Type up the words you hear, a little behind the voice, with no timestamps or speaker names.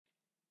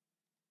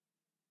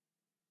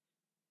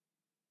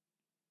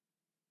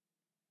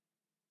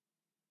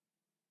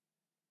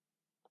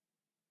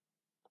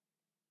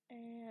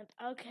And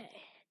okay,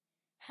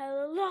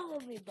 hello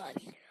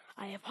everybody.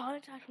 I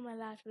apologize for my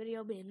last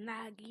video being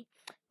laggy,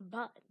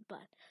 but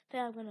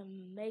then I'm gonna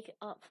make it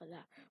up for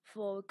that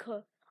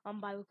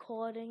by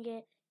recording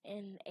it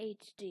in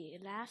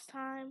HD. Last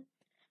time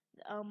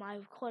I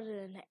recorded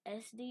it in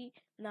SD.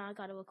 Now I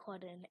gotta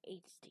record it in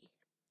HD.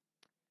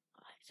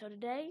 Alright, so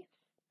today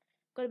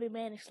I'm gonna be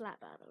making slap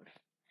battles.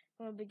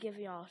 I'm gonna be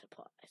giving y'all a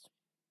surprise.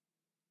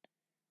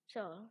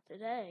 So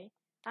today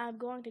I'm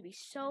going to be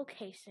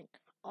showcasing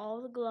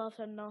all the gloves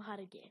I know how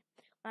to get.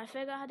 When I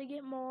figure out how to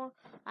get more,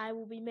 I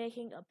will be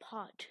making a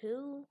part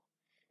 2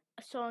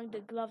 showing the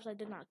gloves I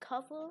did not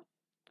cover.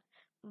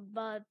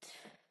 But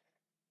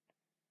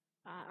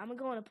I'm going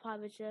to go on a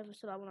private server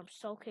so that when I'm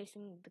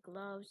showcasing the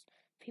gloves,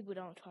 people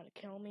don't try to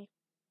kill me.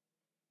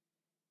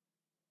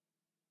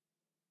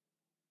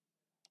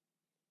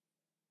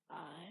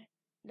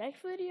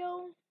 Next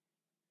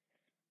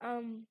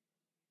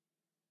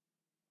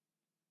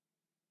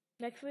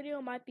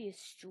video, might be a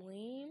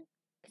stream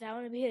because I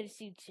want to be able to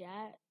see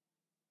chat.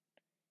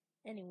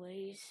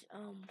 Anyways,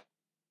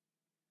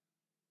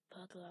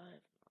 Pug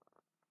Live.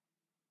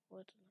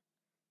 What?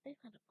 They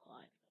kind of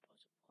private.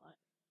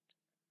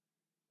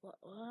 What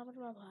happened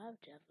to my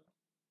private server?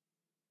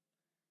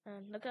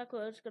 And look how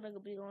cool it's gonna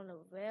be on a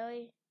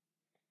very,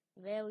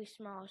 very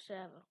small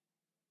server.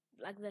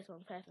 Like this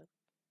one, perfect.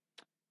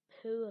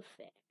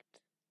 Perfect.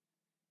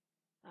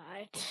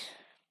 Alright.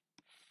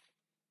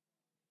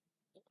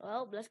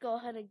 Well, let's go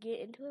ahead and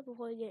get into it.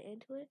 Before we get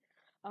into it,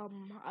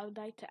 I would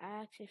like to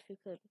ask if you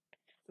could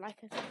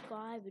like and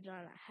subscribe. You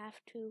don't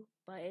have to,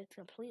 but it's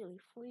completely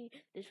free.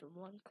 Just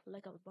one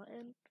click of a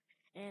button.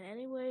 And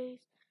anyways,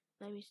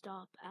 let me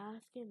stop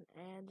asking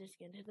and just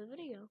get into the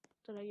video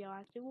so that y'all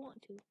actually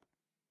want to.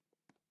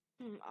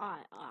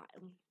 Alright.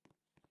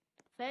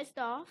 First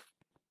off,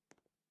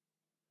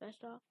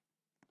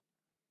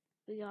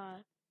 we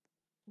got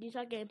these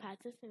are game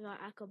passes. We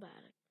got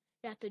acrobatic.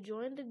 You have to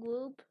join the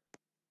group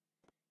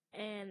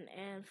and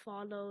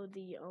follow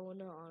the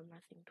owner on I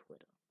think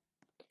Twitter.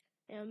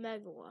 And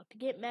Megawalk. To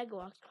get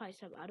Megawalk, quite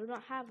simple. I do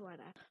not have it right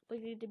now, but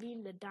you need to be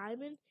in the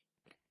diamond.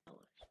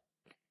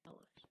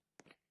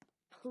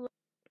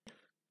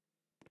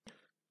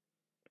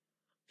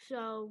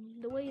 So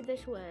the way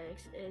this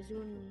works is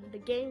when the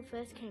game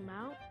first came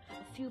out,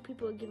 a few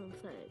people were given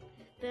plague.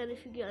 Then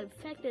if you get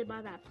infected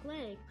by that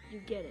plague, you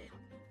get it.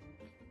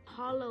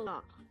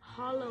 Hollow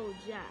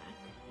Jack.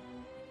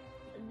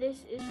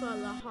 This is for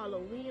the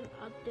Halloween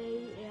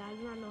update, and I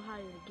do not know how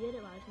to get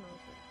it, but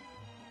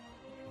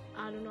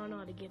I do not know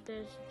how to get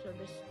this. So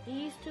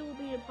these two will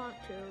be in part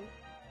 2.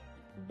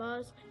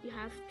 Buzz, you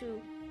have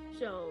to.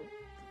 So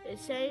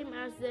it's same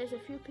as this. A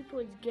few people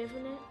is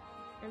given it.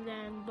 And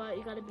then, but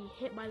you gotta be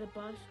hit by the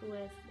bus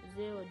with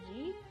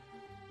 0G.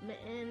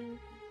 Mitten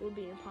will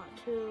be in part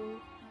 2.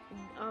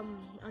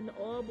 An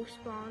orb will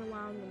spawn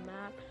around the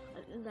map.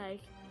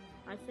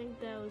 I think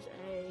there was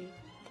a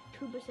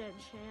 2%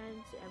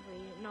 chance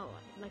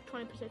like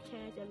 20%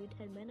 chance every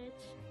 10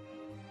 minutes.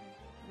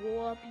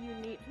 Warp, you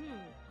need,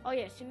 oh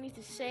yes, you need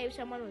to save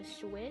someone with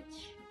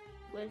switch,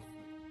 with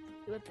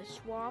the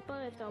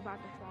swapper if they're about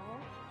to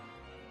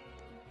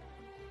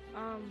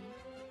fall.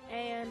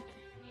 And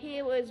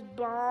here was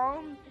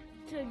bomb.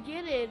 To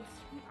get it,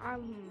 I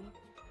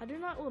do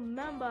not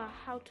remember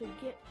how to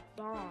get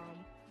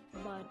bomb,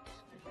 but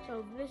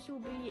so this will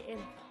be in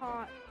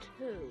part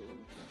 2.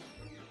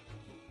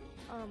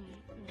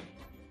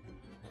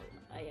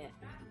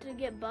 To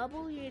get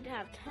bubble, you need to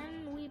have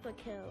 10 Weeper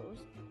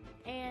kills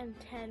and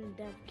 10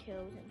 death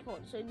kills in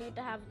total. So you need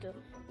to have the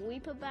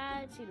Weeper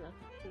badge,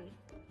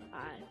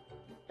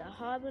 the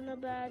Harbinger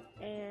badge,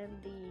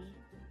 and the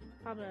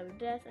Harbinger of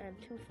Death, and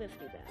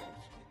 250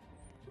 badge.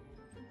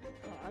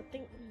 I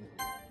think.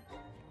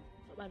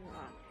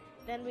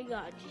 Then we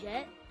got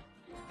Jet.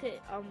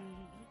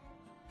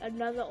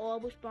 Another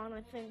orb will spawn.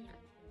 I think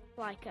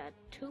like a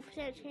 2%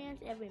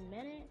 chance every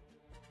minute.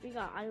 We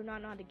got. I do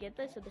not know how to get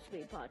this, so this will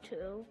be part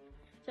 2.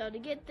 So to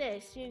get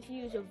this, you need to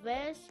use a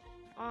vest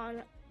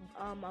on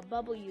a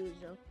bubble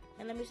user,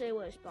 and let me show you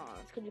where it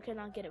spawns, because you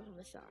cannot get it from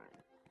the side.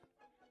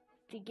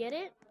 To get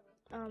it,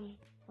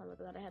 look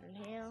what I had in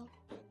here.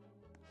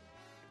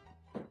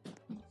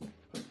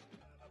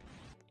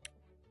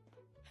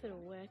 If it'll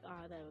work,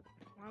 there we go.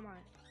 Why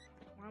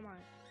am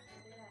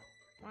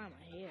I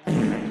here? I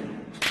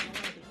want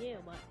to be here,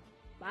 but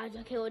I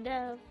just killed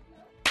Dev.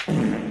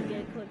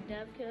 Get a quick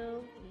Dev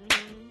kill.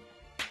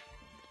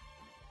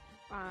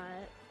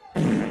 Alright.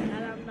 Now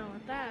that I'm done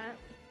with that.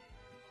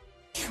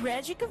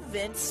 Tragic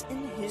events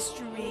in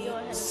history.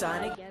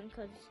 Sonic again,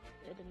 because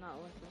it did not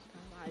work this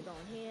time. Alright, go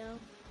in here.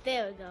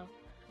 There we go.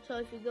 So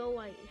if you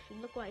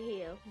look right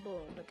here,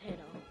 boom,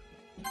 potato.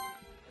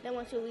 Then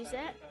once you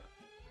reset,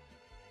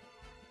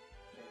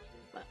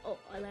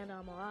 I landed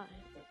on my eye.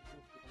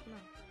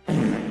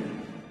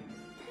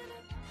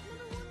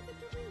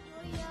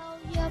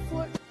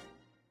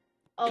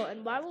 Oh,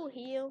 and while we're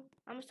here,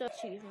 I'm gonna start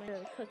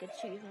achievement. Quick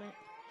achievement.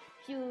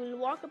 If you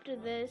walk up to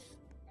this,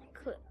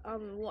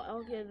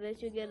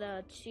 you get an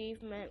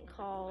achievement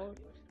called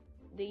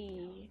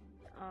the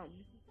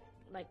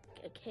like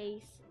a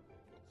case,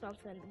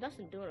 something. It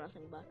doesn't do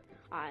nothing, but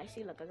I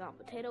see like I got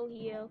potato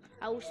here.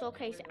 I will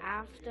showcase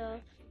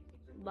after,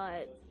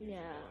 but yeah,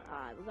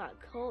 we got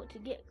coal. To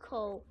get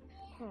coal,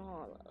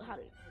 oh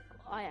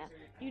yeah,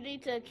 you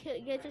need to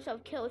get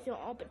yourself killed with your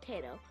own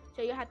potato.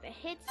 So you have to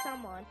hit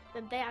someone,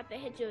 then they have to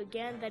hit you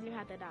again, then you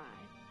have to die.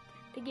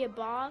 To get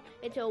Bob,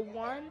 it's a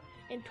 1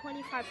 in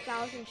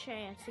 25,000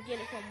 chance to get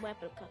it from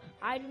Replica.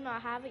 I do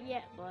not have it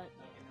yet, but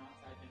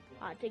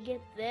to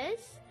get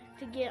this,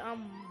 to get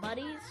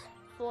Buddy's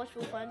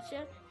Forceful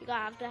Puncher, you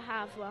gotta have to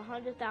have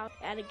 100,000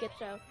 and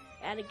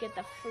to get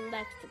the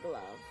Flex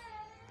Glove.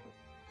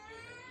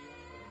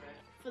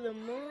 For the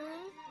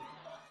moon,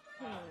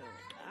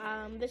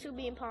 this will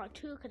be in part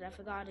 2 because I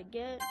forgot to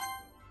get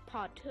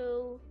part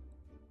 2.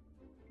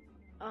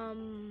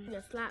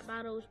 The slap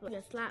battles, but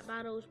this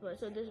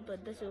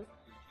will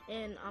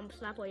in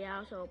Slap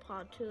Royale. So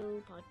part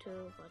 2.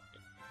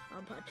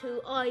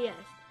 Oh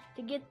yes,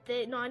 to get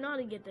this, no, I know how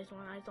to get this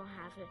one. I don't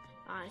have it.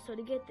 Alright, so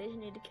to get this, you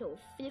need to kill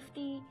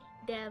 50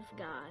 dev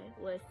guy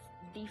with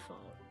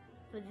default.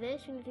 For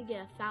this, you need to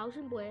get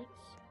 1,000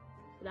 bricks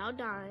without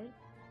dying.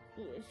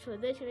 For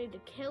this, you need to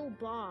kill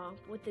Bob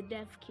with the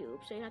death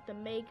cube. So you have to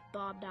make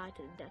Bob die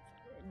to the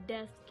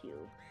death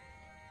cube.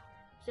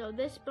 So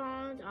this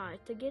spawns, alright,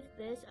 to get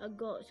this,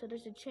 so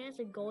there's a chance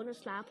a golden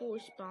slapper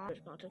will spawn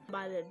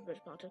by the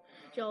respawner.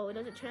 So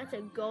there's a chance a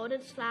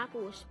golden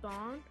slapper will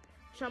spawn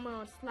somewhere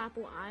on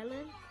Slapple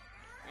Island.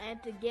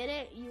 And to get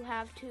it, you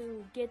have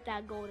to get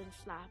that golden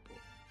slapper.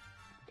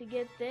 To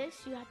get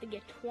this, you have to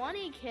get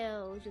 20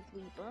 kills with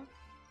Weeper.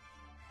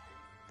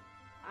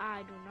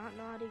 I do not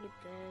know how to get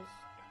this.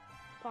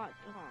 Oh,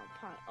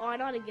 I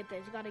know how to get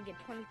this. You gotta get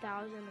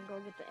 20,000 and go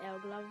get the L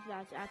glove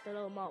that's at the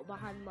little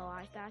behind the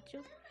Moai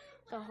statue.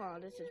 So hold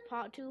on, this is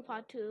part 2.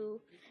 I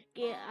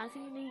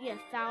think you need to get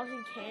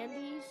 1,000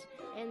 candies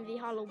in the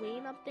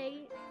Halloween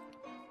update.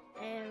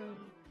 And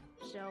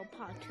so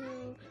part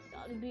 2,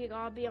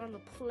 I'll be on the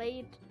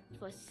plate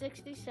for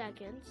 60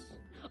 seconds.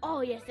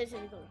 Oh yes, this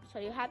is good. So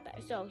you have to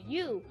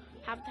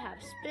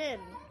have spin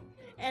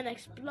and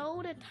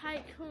explode a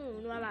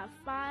tycoon while at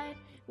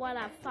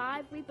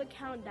 5 Reaper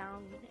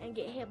countdown and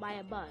get hit by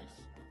a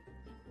bus.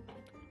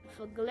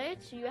 For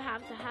glitch, you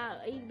have to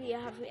be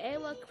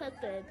able to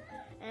click it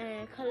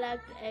and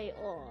collect a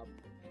orb.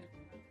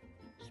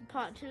 So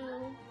part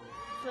 2,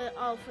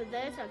 for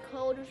this, a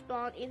code will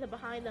spawn either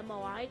behind the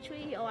Moai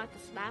tree or at the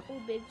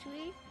Slapple big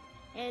tree,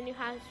 and it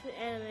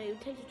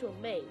takes you to a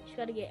maze. You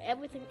gotta get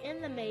everything in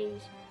the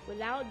maze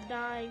without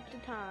dying to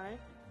time,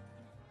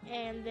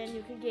 and then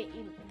you can get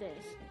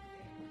this.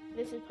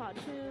 This is part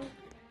 2.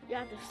 You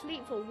have to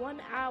sleep for 1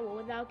 hour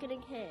without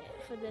getting hit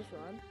for this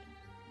one.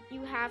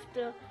 You have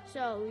to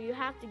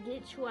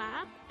get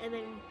trapped and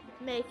then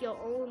make your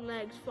own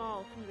legs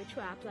fall from the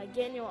trap, like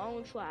get in your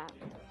own trap.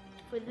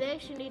 For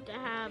this, you need to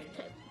have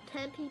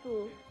 10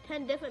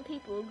 different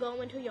people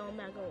go into your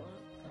Mega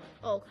One.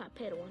 Oh, I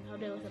paid one. I'll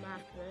deal with them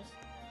after this.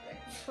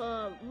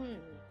 For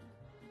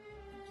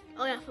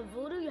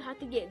Voodoo, you have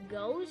to get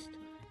Ghost,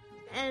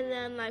 and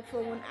then like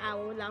for 1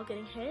 hour without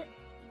getting hit,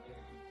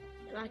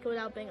 like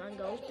without being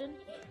unghosted.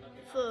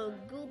 For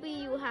Gooby,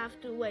 you have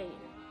to wait.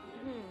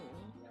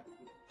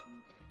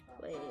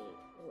 Wait a minute.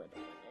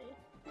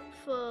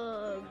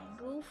 For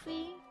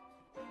Goofy,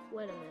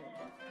 wait a minute.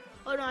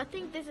 Oh no, I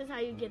think this is how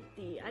you get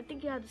I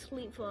think you have to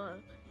sleep for,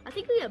 I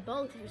think you get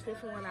both if you sleep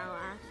for 1 hour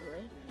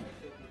actually.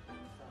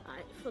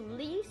 Alright, for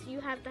Lease,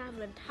 you have to have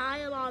an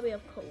entire lobby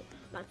of coal,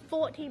 like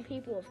 14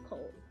 people of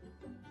coal.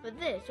 For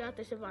this, you have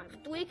to survive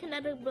 3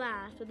 kinetic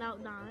blasts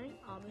without dying,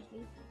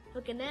 obviously.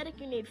 For kinetic,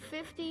 you need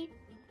 50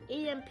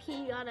 EMP,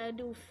 you gotta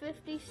do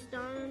 50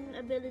 stun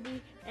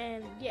ability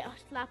and get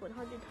slapped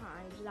 100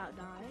 times without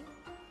dying.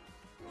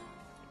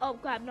 Oh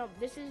crap, no,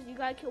 you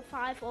gotta kill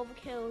 5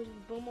 overkills,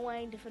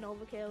 boomerang, different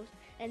overkills,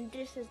 and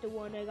this is the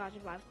one that got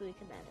survive 3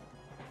 kinetic.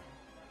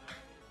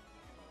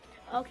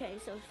 Okay,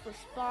 so for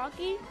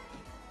Sparky,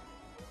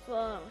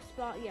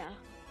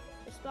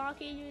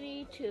 Sparky you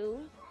need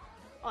to,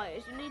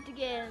 alright, so you need to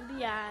get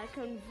the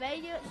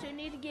conveyor, so you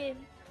need to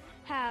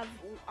have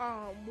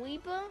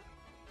Weeper,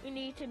 you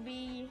need to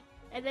be,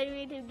 and then you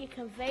need to get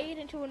conveyed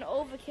into an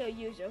overkill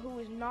user who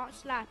is not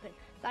slapping.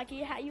 Like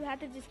you have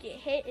to just get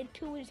hit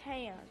into his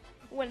hand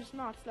when it's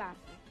not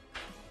slapping.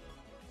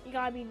 You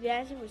gotta be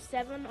dancing with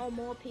 7 or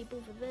more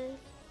people for this.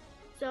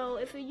 So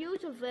if you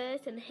use a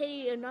vest and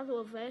hit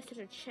another vest,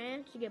 there's a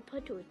chance to get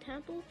put to a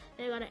temple,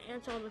 and you gotta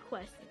answer all the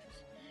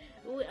questions.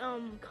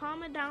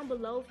 Comment down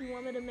below if you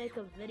want me to make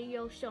a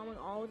video showing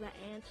all the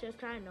answers,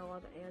 cause I know all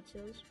the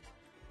answers.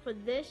 For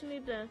this, you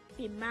need to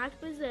be Max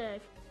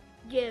Berserk,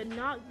 get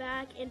knocked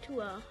back into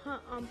a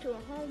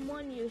home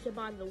run user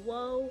by the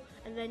Woe,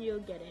 and then you'll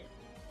get it.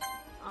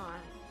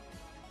 Alright.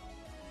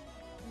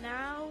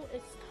 Now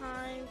it's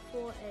time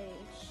for a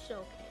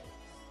showcase.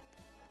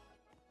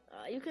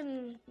 You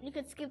can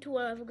skip to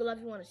whatever glove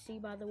you want to see,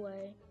 by the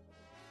way.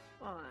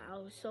 Alright,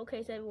 I'll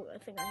showcase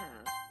everything I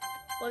have.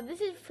 Well,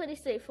 this is pretty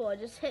straightforward.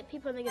 Just hit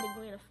people and they get a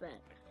green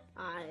effect.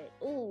 Alright,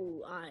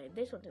 alright,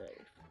 this one's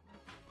ready.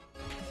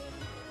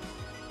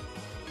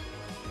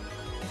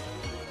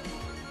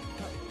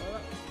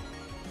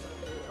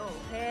 Oh,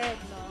 heck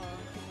no.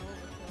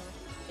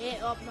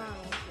 Hit up now.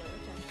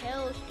 It's a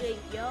hell streak,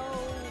 yo.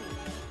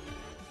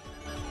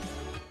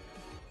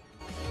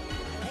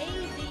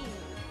 Crazy.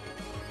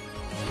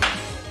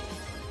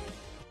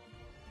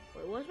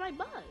 Wait, what's my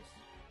bus?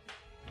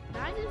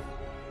 Did I just...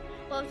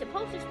 Well, it's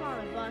supposed to spawn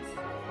a bus,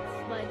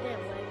 but it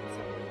didn't work for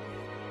some reason.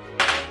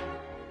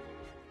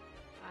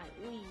 Alright,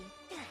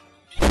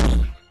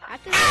 I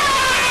can...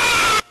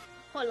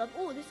 Hold up.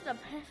 Ooh, this is the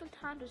perfect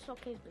time to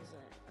showcase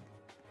Berserk.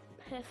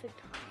 Perfect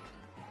time.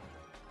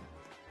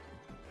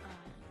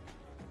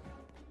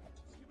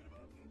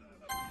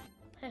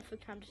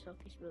 Perfect time to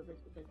showcase Berserk.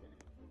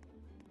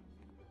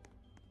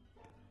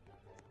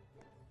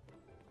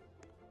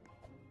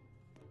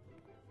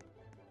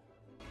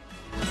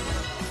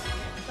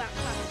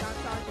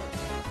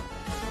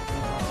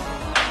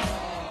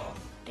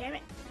 Damn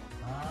it.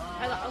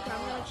 Okay,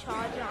 I'm gonna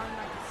charge it on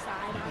like the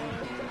side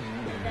iron,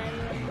 and then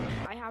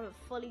I have it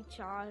fully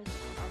charged.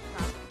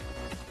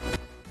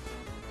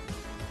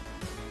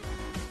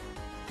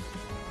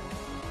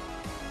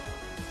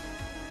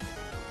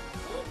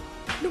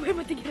 No, I'm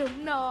about to get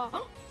him. No.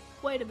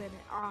 Wait a minute.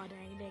 Oh,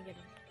 dang, didn't get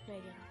him.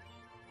 Didn't get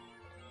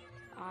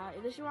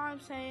him. This is what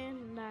I'm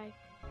saying. Like,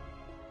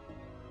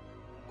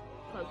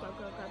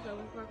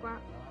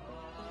 quack.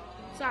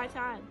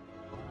 Side.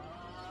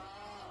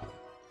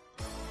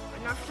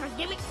 Now try to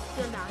get me.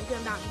 He's gonna die.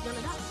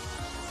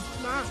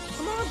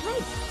 Come on,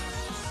 play.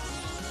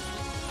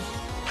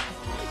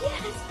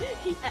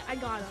 Yes! I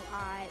got him.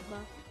 Alright,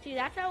 but see,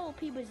 that's how OP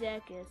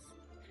Berserk is.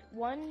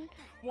 One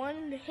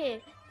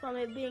hit from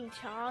it being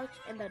charged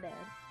and they're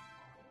dead.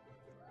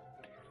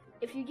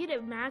 If you get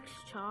it max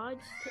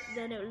charged,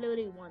 then it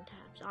literally one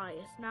taps. Alright,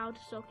 it's now to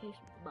showcase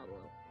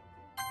Bubble.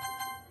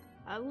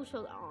 I'll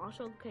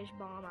showcase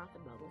Bomb after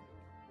Bubble.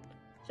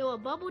 So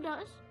what Bubble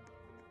does...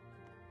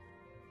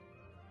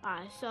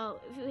 Alright,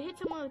 so if you hit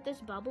someone with this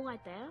bubble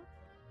right there,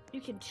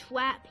 you can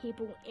trap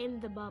people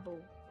in the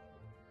bubble.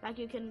 Like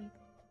you can,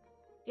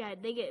 yeah,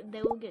 they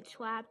will get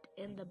trapped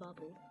in the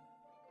bubble.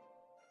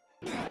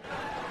 Okay.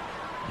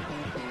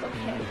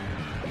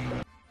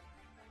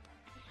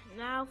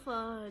 Now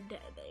for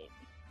Detonate.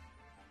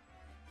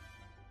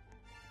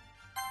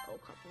 Oh,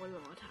 one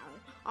more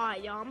time.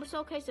 Alright, y'all, I'm gonna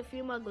showcase a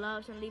few more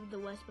gloves and leave the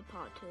rest for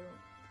part 2.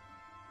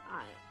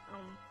 Alright,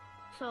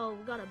 so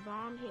we got a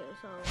bomb here,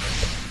 so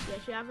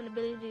yes, you have an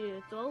ability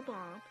to throw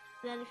bomb.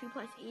 Then if you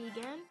press E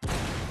again, you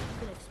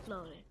can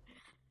explode it.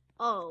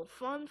 Oh,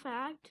 fun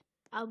fact,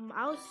 I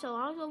was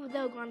over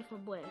there going for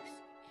bricks,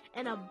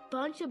 and a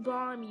bunch of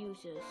bomb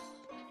users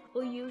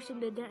were using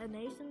the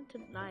detonation to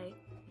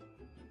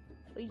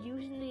were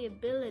using the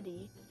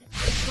ability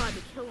to try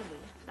to kill me.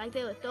 Like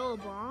they would throw a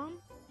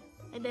bomb,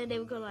 and then they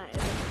would go like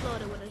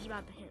explode it when it was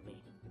about to hit me.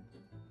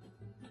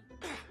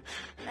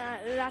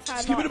 That's how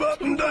I lost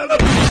 2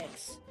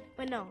 bricks.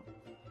 But no,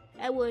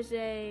 it was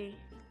a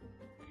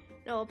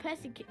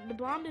person. The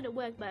bomb didn't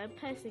work, but a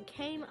person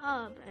came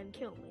up and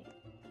killed me.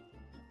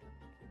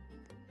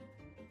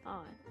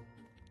 Alright,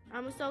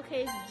 I'm gonna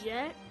showcase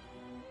Jet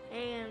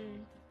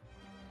and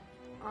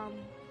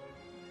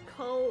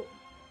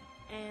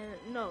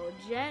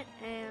Jet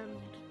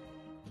and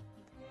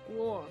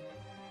War.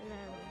 And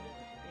then,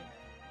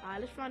 alright,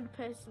 let's find the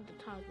person to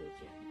target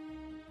Jet.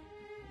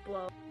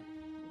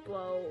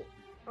 Bro,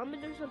 I'm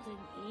gonna do something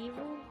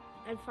evil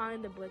and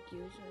find the brick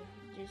user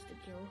just to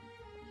kill.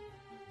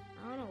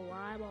 I don't know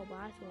why, but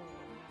that's one.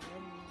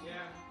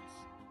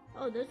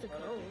 Oh, there's the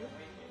code.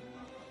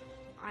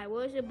 Alright,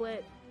 where's the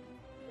brick?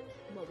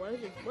 But where's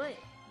his brick?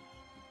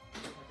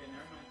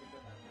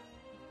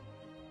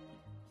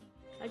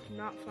 I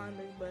cannot find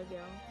this brick,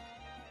 y'all.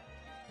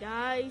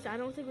 Guys, I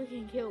don't think we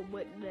can kill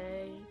Brick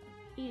today.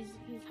 He's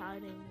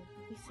hiding.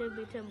 He's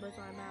simply timbers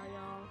right now,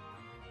 y'all.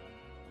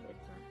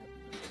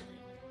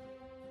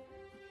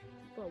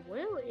 But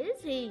where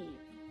is he?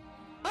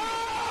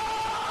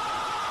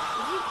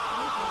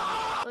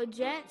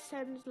 Jet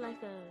sends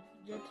like a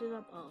Jet to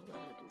them. Oh, that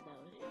was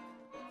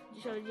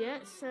it. So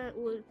Jet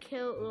would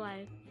kill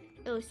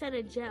it would send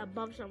a jet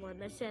above someone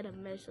that sent a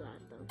missile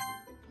at them.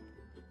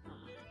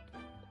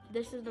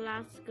 This is the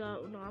last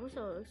go. No, I'm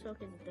so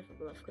showcase a different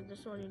glove because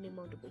this one you need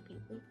multiple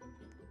people.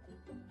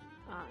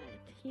 Alright,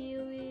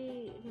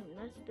 Huey.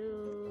 Let's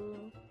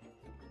do.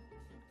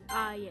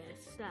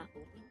 Yes,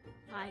 Slapple.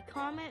 Alright,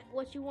 comment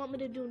what you want me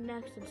to do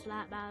next in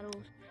slap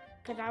battles,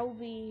 because I will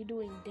be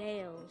doing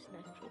Dale's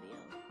next video.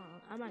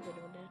 I might be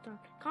doing that.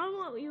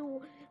 Comment what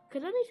you,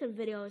 because I need some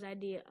video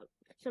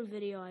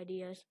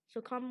ideas.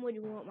 So comment what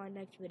you want my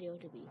next video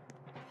to be.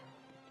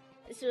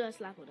 This is what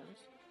Slapple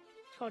does.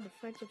 It's called the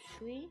Friendship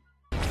Tree.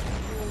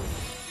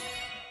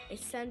 It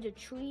sends a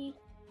tree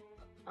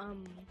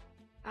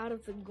out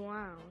of the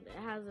ground. It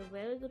has a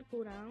very good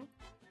cooldown,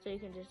 so you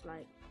can just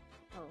I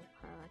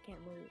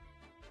can't move.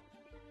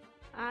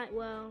 Alright,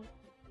 well,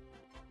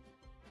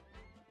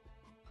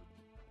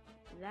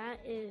 that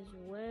is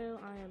where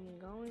I am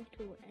going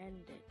to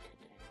end it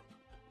today,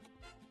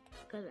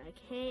 because I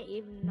can't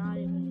not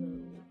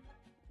even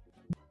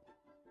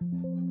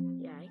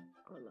move. Yeah,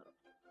 hold up.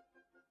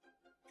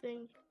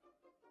 Think.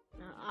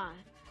 Now,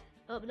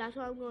 But that's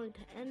how I'm going to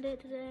end it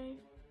today.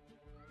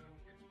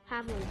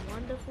 Have a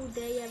wonderful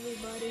day,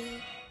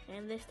 everybody.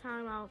 And this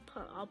time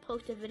I'll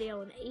post a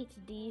video in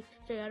HD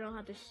so I don't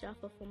have to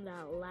suffer from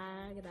that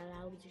lag that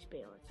I was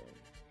experiencing.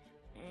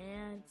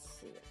 And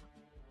see ya.